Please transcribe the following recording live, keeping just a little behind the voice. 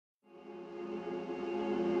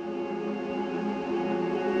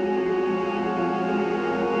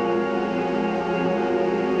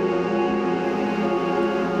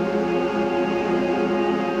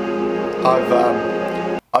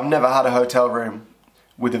never had a hotel room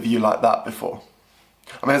with a view like that before.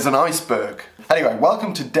 I mean, it's an iceberg. Anyway,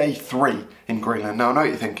 welcome to day 3 in Greenland. Now, I know what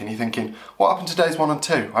you're thinking. You're thinking, what happened to days 1 and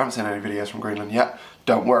 2? I haven't seen any videos from Greenland yet.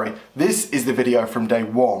 Don't worry. This is the video from day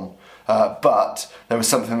 1. But there was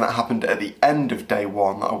something that happened at the end of day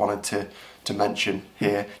 1 that I wanted to mention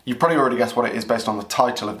here. You've probably already guessed what it is based on the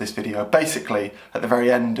title of this video. Basically, at the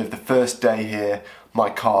very end of the first day here, my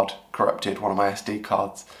card corrupted, one of my SD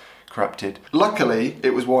cards corrupted. Luckily,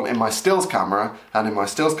 it was one in my stills camera, and in my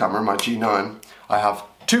stills camera, my G9, I have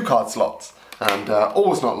 2 card slots, and all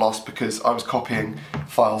was not lost because I was copying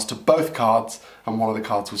files to both cards and one of the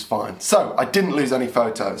cards was fine. So I didn't lose any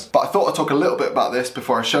photos, but I thought I'd talk a little bit about this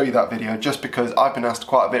before I show you that video, just because I've been asked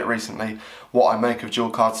quite a bit recently what I make of dual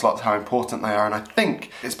card slots, how important they are, and I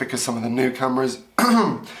think it's because some of the new cameras,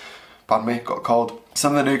 pardon me, got a cold,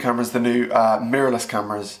 some of the new cameras, the new mirrorless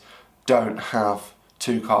cameras, don't have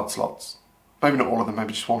 2 card slots. Maybe not all of them,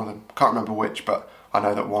 maybe just one of them. Can't remember which, but I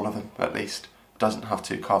know that one of them, at least, doesn't have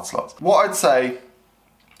 2 card slots. What I'd say,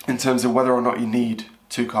 in terms of whether or not you need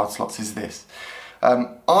 2 card slots, is this.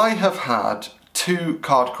 I have had 2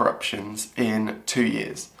 card corruptions in 2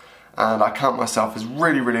 years, and I count myself as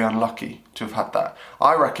really, really unlucky to have had that.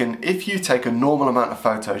 I reckon if you take a normal amount of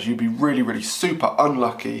photos, you'd be really, really super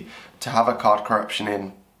unlucky to have a card corruption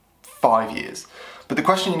in 5 years. But the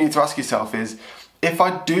question you need to ask yourself is, if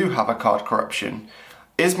I do have a card corruption,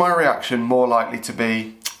 is my reaction more likely to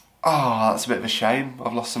be, oh, that's a bit of a shame,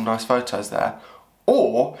 I've lost some nice photos there?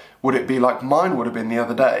 Or would it be like mine would have been the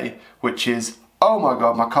other day, which is, oh my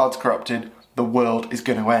god, my card's corrupted, the world is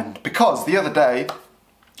going to end? Because the other day,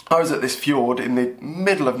 I was at this fjord in the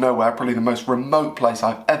middle of nowhere, probably the most remote place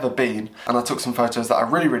I've ever been, and I took some photos that I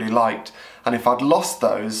really, really liked, and if I'd lost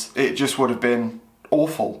those, it just would have been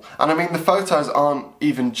awful. And I mean, the photos aren't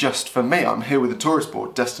even just for me. I'm here with a tourist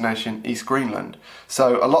board, destination East Greenland.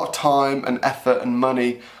 So a lot of time and effort and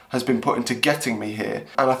money has been put into getting me here.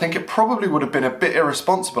 And I think it probably would have been a bit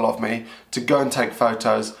irresponsible of me to go and take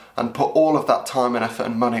photos and put all of that time and effort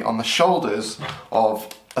and money on the shoulders of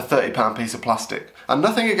a £30 piece of plastic. And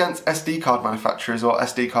nothing against SD card manufacturers or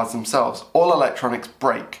SD cards themselves. All electronics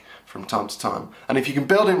break from time to time. And if you can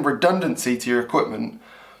build in redundancy to your equipment,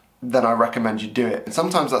 then I recommend you do it. And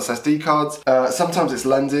sometimes that's SD cards, sometimes it's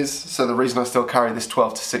lenses. So the reason I still carry this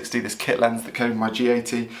 12-60, this kit lens that came with my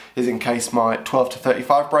G80, is in case my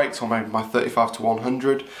 12-35 breaks, or maybe my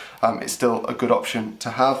 35-100. It's still a good option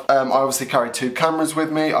to have. I obviously carry 2 cameras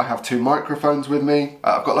with me, I have 2 microphones with me,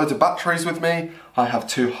 I've got loads of batteries with me, I have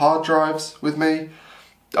 2 hard drives with me,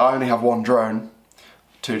 I only have 1 drone.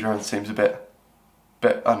 2 drones seems a bit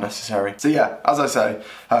unnecessary. So yeah, as I say,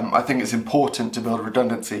 I think it's important to build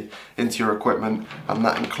redundancy into your equipment, and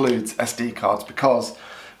that includes SD cards, because,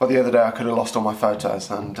 well, the other day I could have lost all my photos,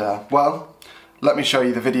 and well, let me show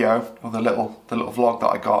you the video, or the little vlog that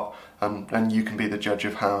I got, and you can be the judge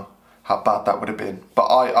of how bad that would have been. But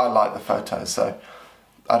I like the photos, so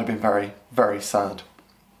I'd have been very, very sad.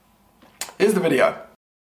 Here's the video.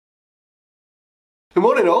 Good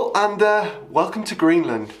morning all, and welcome to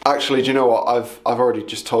Greenland. Actually, do you know what? I've already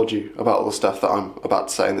just told you about all the stuff that I'm about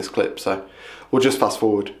to say in this clip, so we'll just fast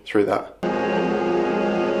forward through that.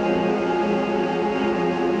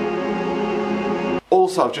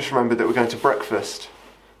 Also, I've just remembered that we're going to breakfast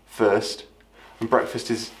first, and breakfast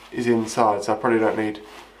is inside, so I probably don't need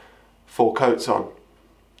 4 coats on.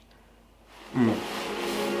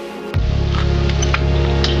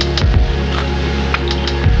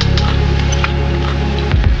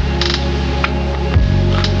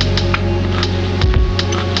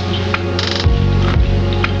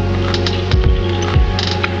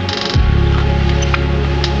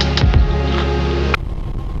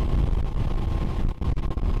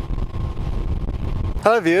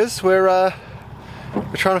 Hello viewers, we're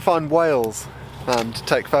trying to find whales and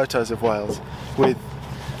take photos of whales with,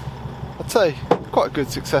 I'd say, quite a good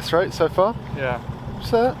success rate so far. Yeah.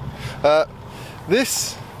 So,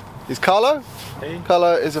 this is Carlo. Hey.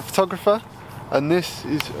 Carlo is a photographer, and this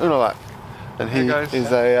is Ulannaq, and he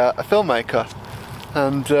is a filmmaker.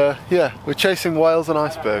 And yeah, we're chasing whales and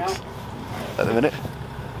icebergs at the minute,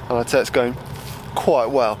 and I'd say it's going quite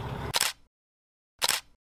well.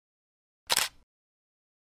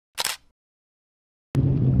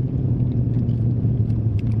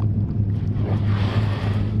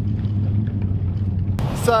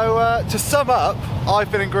 So to sum up,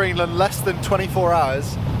 I've been in Greenland less than 24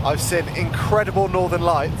 hours. I've seen incredible northern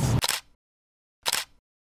lights.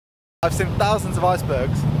 I've seen thousands of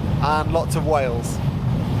icebergs and lots of whales.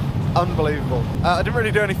 Unbelievable. I didn't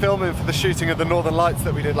really do any filming for the shooting of the northern lights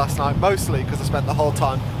that we did last night, mostly because I spent the whole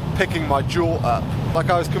time picking my jaw up. Like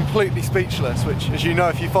I was completely speechless, which, as you know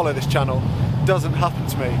if you follow this channel, doesn't happen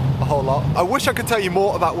to me a whole lot. I wish I could tell you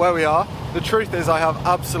more about where we are. The truth is I have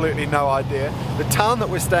absolutely no idea. The town that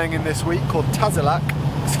we're staying in this week, called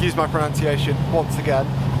Ulannaq, excuse my pronunciation once again,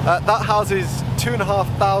 that houses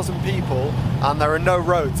 2,500 people, and there are no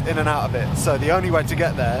roads in and out of it. So the only way to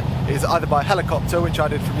get there is either by helicopter, which I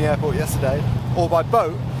did from the airport yesterday, or by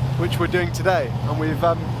boat, which we're doing today. And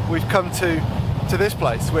we've come to this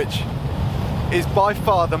place, which is by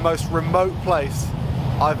far the most remote place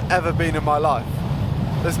I've ever been in my life.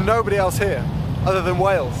 There's nobody else here other than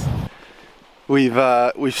Wales.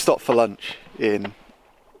 We've stopped for lunch in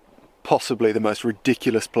possibly the most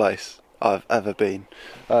ridiculous place I've ever been.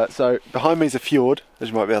 So behind me is a fjord, as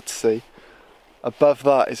you might be able to see. Above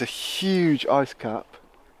that is a huge ice cap,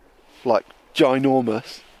 like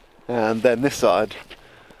ginormous, and then this side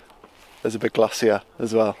there's a big glacier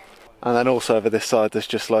as well. And then also over this side there's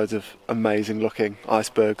just loads of amazing looking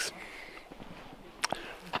icebergs.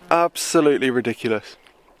 Absolutely ridiculous.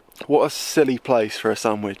 What a silly place for a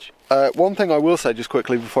sandwich. One thing I will say just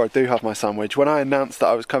quickly before I do have my sandwich, when I announced that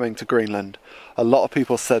I was coming to Greenland, a lot of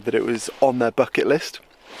people said that it was on their bucket list.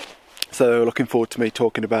 So they were looking forward to me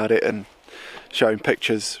talking about it and showing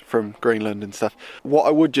pictures from Greenland and stuff. What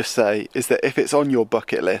I would just say is that if it's on your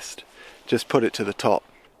bucket list, just put it to the top.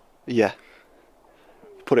 Yeah.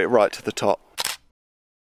 Put it right to the top.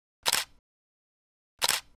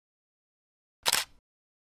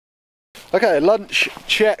 Okay, lunch,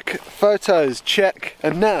 check, photos, check,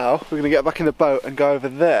 and now we're going to get back in the boat and go over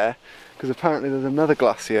there, because apparently there's another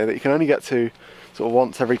glacier that you can only get to sort of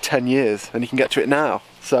once every 10 years, and you can get to it now.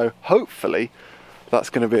 So hopefully that's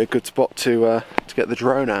going to be a good spot to get the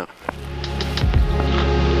drone out.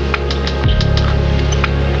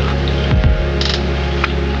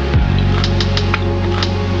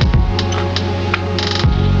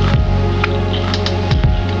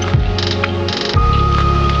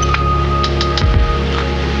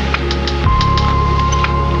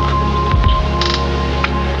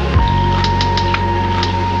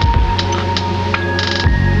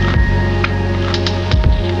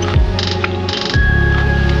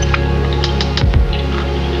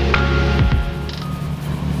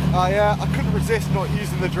 I couldn't resist not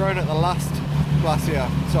using the drone at the last glacier,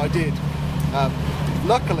 so I did.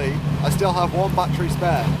 Luckily, I still have one battery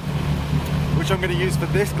spare, which I'm going to use for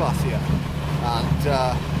this glacier. And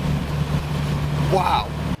wow!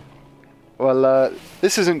 Well,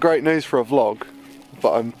 this isn't great news for a vlog,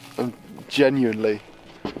 but I'm genuinely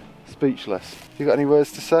speechless. You got any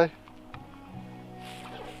words to say?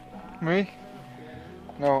 Me?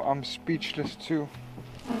 No, I'm speechless too.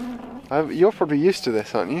 You're probably used to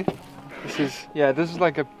this, aren't you? Yeah, this is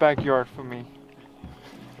like a backyard for me.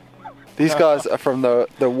 These guys are from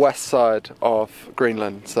the west side of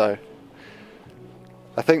Greenland, so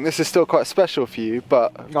I think this is still quite special for you,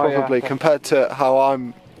 but probably compared to how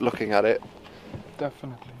I'm looking at it,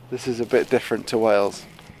 definitely, this is a bit different to Wales.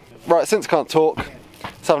 Right, since I can't talk,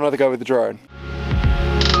 let's have another go with the drone.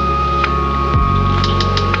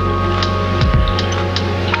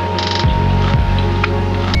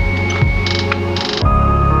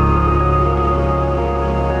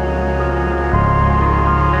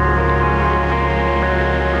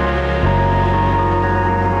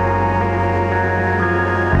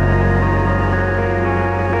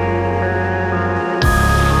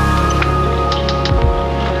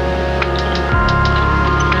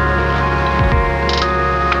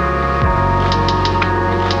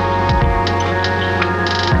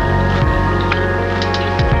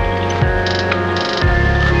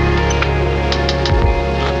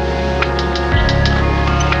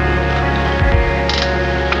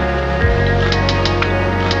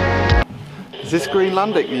 Is this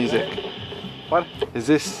Greenlandic music? What? Is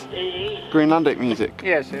this Greenlandic music?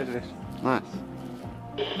 Yes, it is. Nice.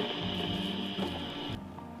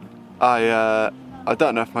 I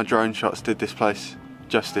don't know if my drone shots did this place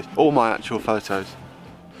justice, or my actual photos.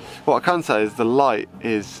 What I can say is the light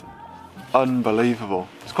is unbelievable.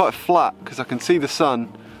 It's quite flat because I can see the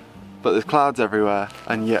sun, but there's clouds everywhere,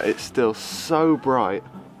 and yet it's still so bright.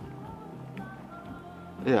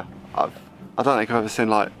 Yeah, I don't think I've ever seen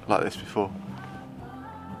light like this before.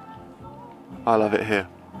 I love it here.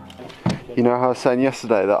 You know how I was saying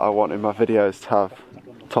yesterday that I wanted my videos to have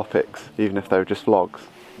topics, even if they were just vlogs?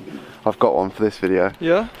 I've got one for this video.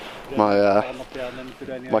 Yeah?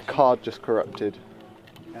 My card just corrupted.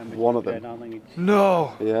 One of them.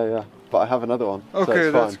 No! Yeah. But I have another one. Okay, so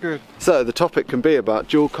it's that's fine. good. So the topic can be about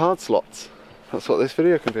dual card slots. That's what this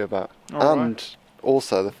video can be about. And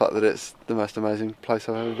also the fact that it's the most amazing place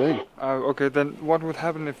I've ever been. Okay, then what would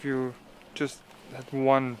happen if you just had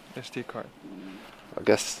one SD card. I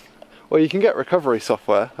guess. Well, you can get recovery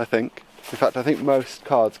software, I think. In fact, I think most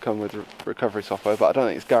cards come with recovery software, but I don't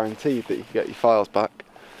think it's guaranteed that you can get your files back.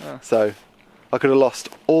 Oh. So I could have lost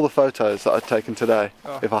all the photos that I'd taken today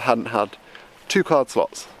if I hadn't had 2 card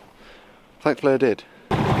slots. Thankfully I did.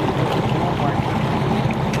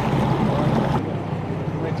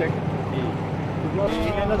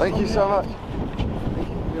 Thank you so much.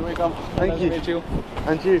 You're welcome. Thank you. Nice to meet you.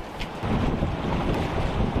 And you.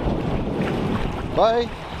 Bye.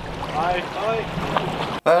 Bye.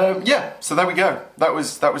 Bye. Yeah, so there we go. That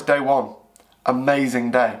was day 1.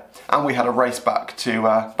 Amazing day, and we had a race back to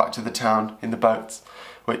the town in the boats,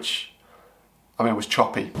 which, I mean, was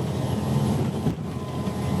choppy.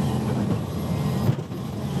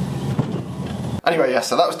 Anyway, yeah,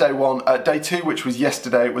 so that was day 1. Day 2, which was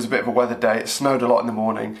yesterday, was a bit of a weather day. It snowed a lot in the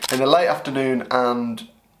morning. In the late afternoon and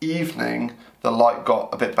evening, the light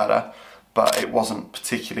got a bit better, but it wasn't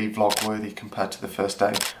particularly vlog worthy compared to the first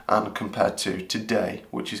day and compared to today,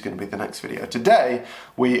 which is going to be the next video. Today,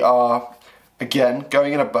 we are, again,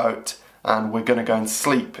 going in a boat, and we're going to go and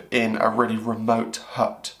sleep in a really remote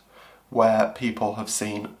hut where people have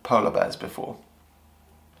seen polar bears before.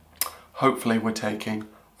 Hopefully we're taking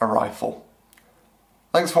a rifle.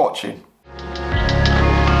 Thanks for watching.